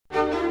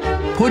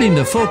putting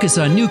the focus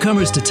on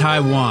newcomers to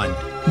Taiwan.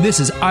 This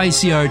is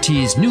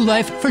ICRT's New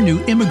Life for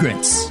New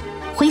Immigrants.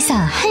 挥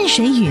洒汗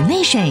水与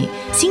泪水，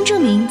新住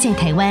民在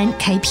台湾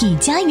开辟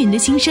家园的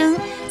心声，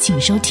请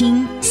收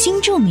听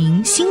新住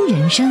民新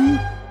人生。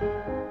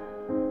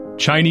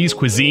Chinese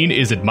cuisine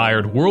is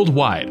admired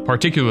worldwide,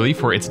 particularly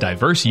for its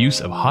diverse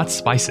use of hot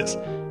spices.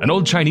 An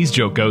old Chinese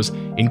joke goes,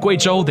 in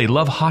Guizhou, they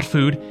love hot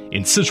food.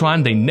 In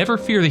Sichuan, they never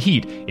fear the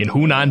heat. In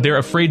Hunan, they're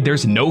afraid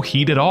there's no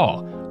heat at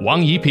all.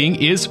 Wang Yiping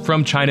is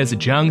from China's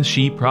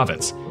Jiangxi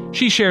province.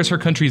 She shares her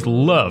country's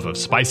love of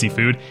spicy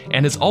food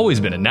and has always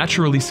been a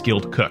naturally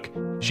skilled cook.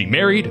 She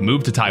married,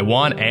 moved to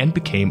Taiwan, and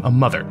became a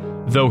mother.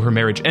 Though her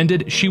marriage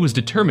ended, she was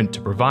determined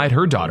to provide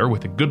her daughter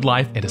with a good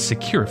life and a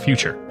secure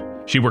future.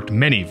 She worked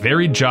many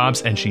varied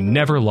jobs and she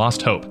never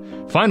lost hope.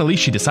 Finally,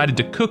 she decided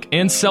to cook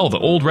and sell the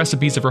old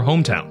recipes of her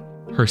hometown.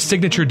 Her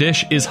signature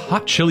dish is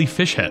hot chili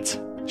fish heads.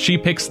 She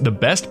picks the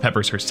best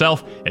peppers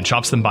herself and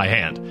chops them by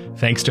hand.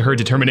 Thanks to her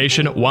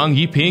determination, Wang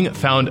Yiping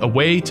found a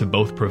way to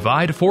both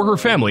provide for her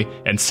family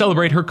and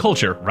celebrate her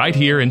culture right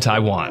here in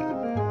Taiwan.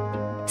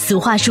 俗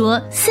话说，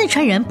四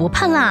川人不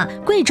怕辣，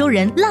贵州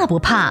人辣不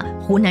怕，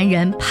湖南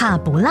人怕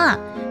不辣。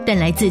但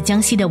来自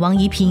江西的王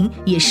宜萍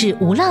也是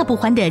无辣不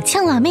欢的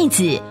呛辣妹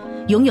子。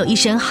拥有一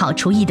身好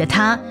厨艺的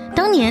她，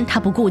当年她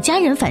不顾家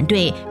人反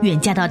对，远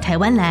嫁到台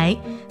湾来。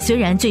虽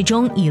然最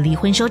终以离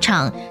婚收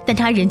场，但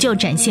她仍旧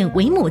展现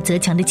为母则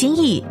强的坚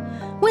毅。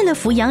为了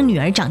抚养女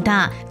儿长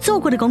大，做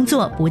过的工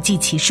作不计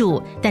其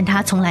数，但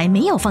她从来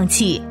没有放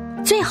弃。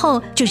最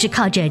后就是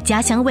靠着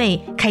家乡味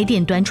开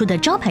店端出的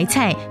招牌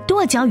菜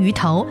剁椒鱼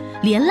头，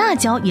连辣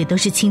椒也都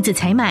是亲自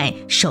采买，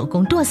手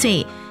工剁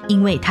碎。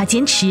因为她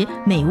坚持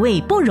美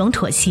味不容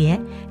妥协，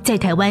在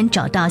台湾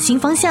找到新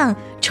方向，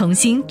重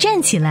新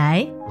站起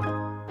来。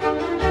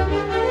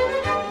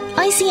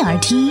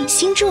ICRT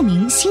新住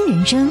民新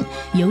人生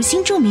由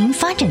新住民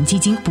发展基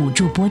金补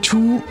助播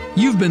出。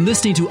 You've been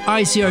listening to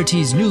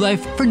ICRT's New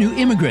Life for New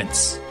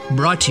Immigrants,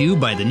 brought to you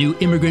by the New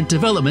Immigrant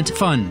Development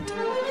Fund.